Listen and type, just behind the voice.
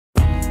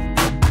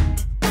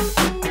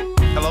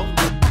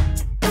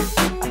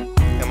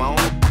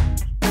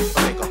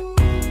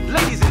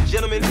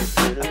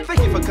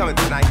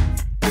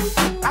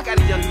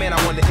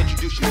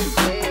introduce you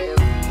to.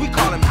 We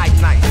call him Ike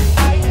Nice.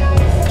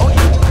 Oh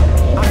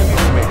yeah, I'm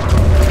Future Major.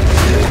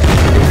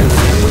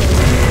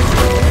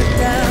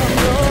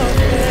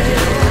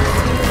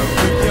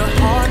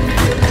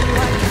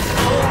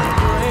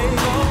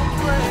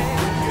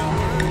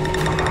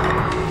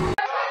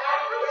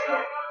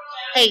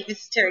 Hey, this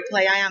is Terry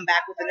Clay. I am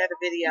back with another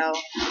video.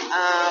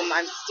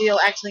 I'm still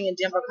actually in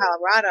Denver,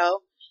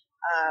 Colorado.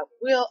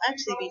 We'll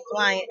actually be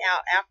flying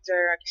out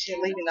after,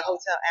 actually leaving the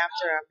hotel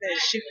after I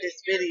finish shoot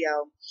this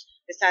video.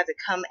 Decided to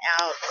come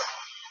out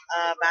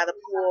by the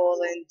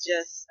pool and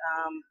just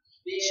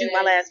shoot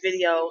my last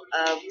video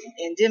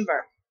in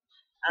Denver.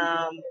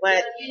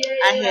 But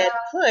I had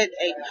put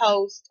a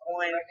post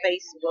on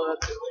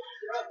Facebook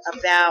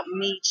about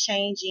me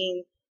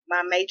changing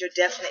my major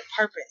definite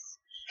purpose.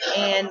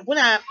 And when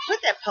I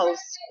put that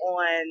post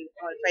on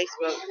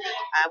Facebook,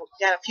 I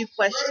got a few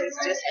questions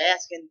just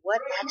asking what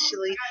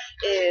actually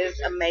is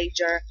a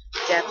major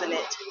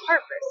definite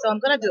purpose. So I'm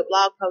going to do a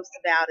blog post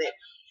about it,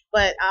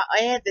 but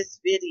I'll add this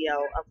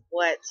video of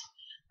what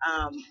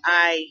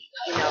why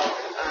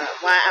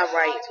I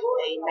write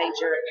a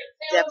major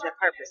definite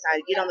purpose.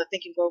 I get on the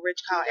Think and Grow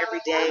Rich call every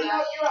day,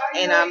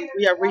 and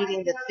we are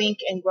reading the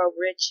Think and Grow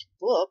Rich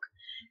book,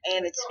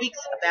 and it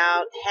speaks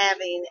about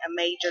having a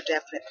major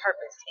definite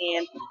purpose.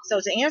 And so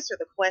to answer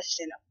the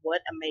question of what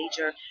a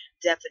major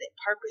definite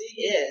purpose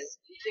is,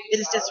 it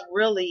is just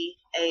really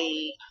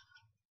a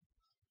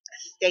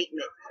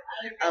statement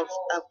of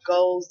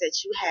goals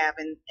that you have,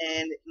 and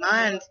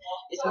mine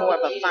is more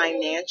of a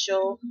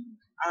financial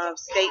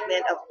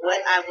statement of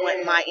what I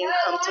want my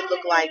income to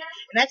look like.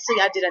 And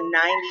actually I did a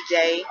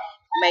 90-day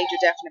major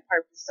definite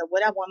purpose, so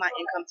what I want my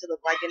income to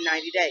look like in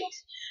 90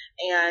 days.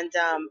 And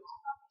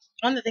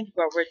on the Think and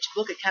Grow Rich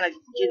book, it kind of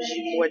gives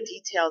you more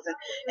details,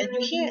 and you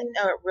can't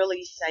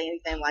really say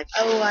anything like,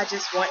 oh, I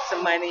just want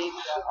some money,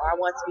 or I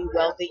want to be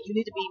wealthy. You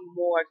need to be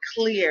more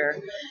clear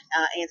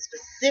and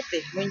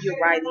specific when you're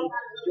writing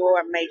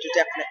your major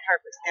definite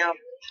purpose. Now,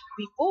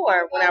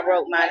 before, when I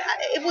wrote mine,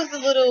 it was a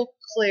little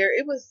clear.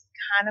 It was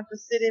kind of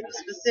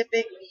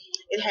specific.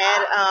 It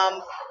had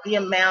the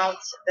amount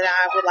that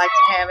I would like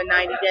to have in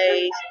 90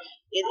 days.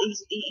 It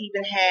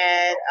even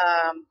had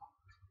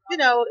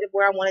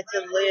where I wanted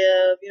to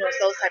live,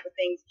 those type of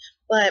things.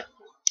 But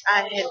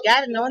I had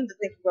gotten on the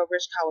Think and Grow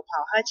Rich call with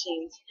Paul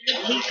Hutchings,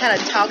 and he kind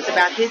of talked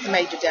about his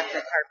major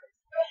definite purpose.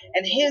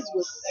 And his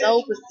was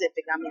so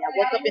specific. I mean, I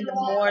woke up in the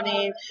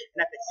morning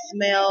and I could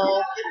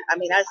smell. I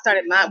mean, I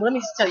started mine. Well, let me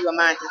just tell you what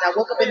mine is. I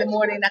woke up in the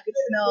morning and I could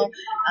smell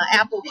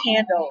apple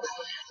candles.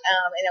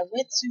 And I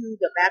went to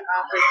the back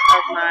office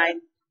of my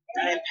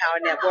Empower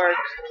Network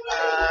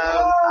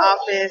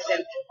office,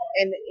 and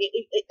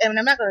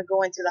I'm not going to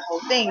go into the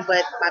whole thing,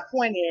 but my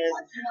point is,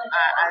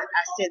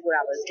 I said where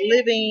I was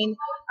living.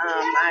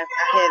 I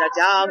had a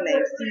dog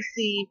named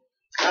Cece.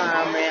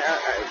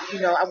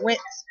 I went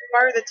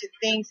further to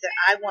things that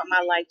I want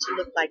my life to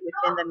look like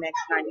within the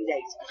next 90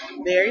 days.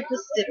 Very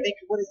specific.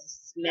 What does it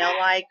smell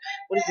like?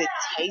 What does it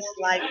taste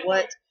like?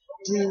 What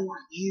do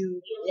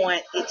you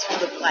want it to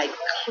look like?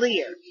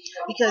 Clear.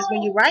 Because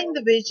when you're writing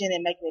the vision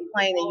and making it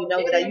plain, and you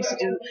know that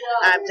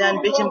I've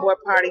done vision board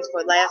parties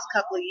for the last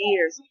couple of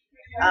years,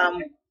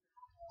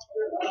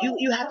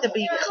 you have to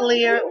be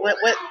clear. What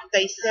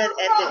they said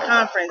at the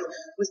conference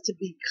was to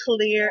be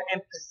clear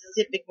and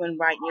specific when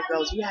writing your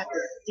goals. You have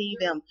to see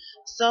them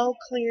so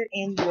clear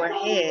in your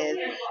head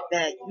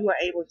that you are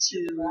able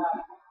to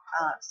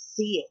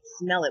see it,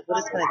 smell it, what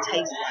it's going to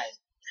taste like.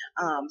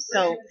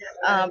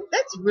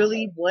 That's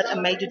really what a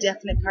major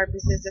definite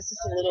purpose is. That's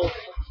just a little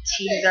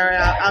teaser.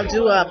 I'll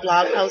do a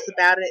blog post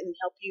about it and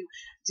help you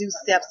do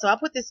steps. So I'll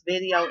put this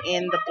video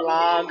in the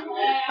blog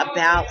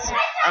about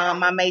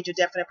my major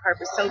definite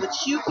purpose so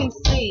that you can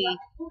see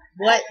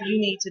what you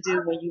need to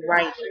do when you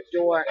write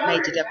your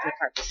major definite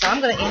purpose. So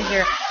I'm going to end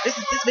here. This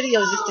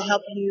video is just to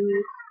help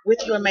you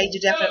with your major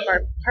definite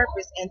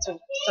purpose, and so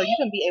you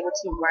can be able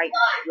to write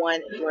one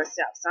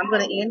yourself. So I'm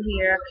going to end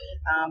here.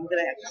 I'm on the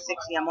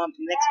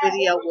next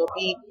video. We'll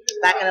be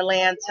back in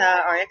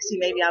Atlanta, or actually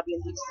maybe I'll be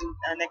in Houston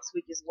next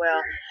week as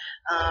well.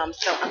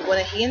 So I'm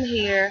going to end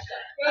here.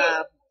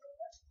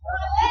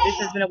 This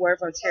has been a word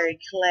from Terry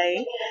Clay,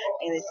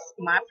 and it's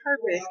my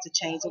purpose to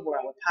change the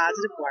world with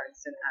positive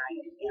words, and I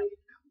am.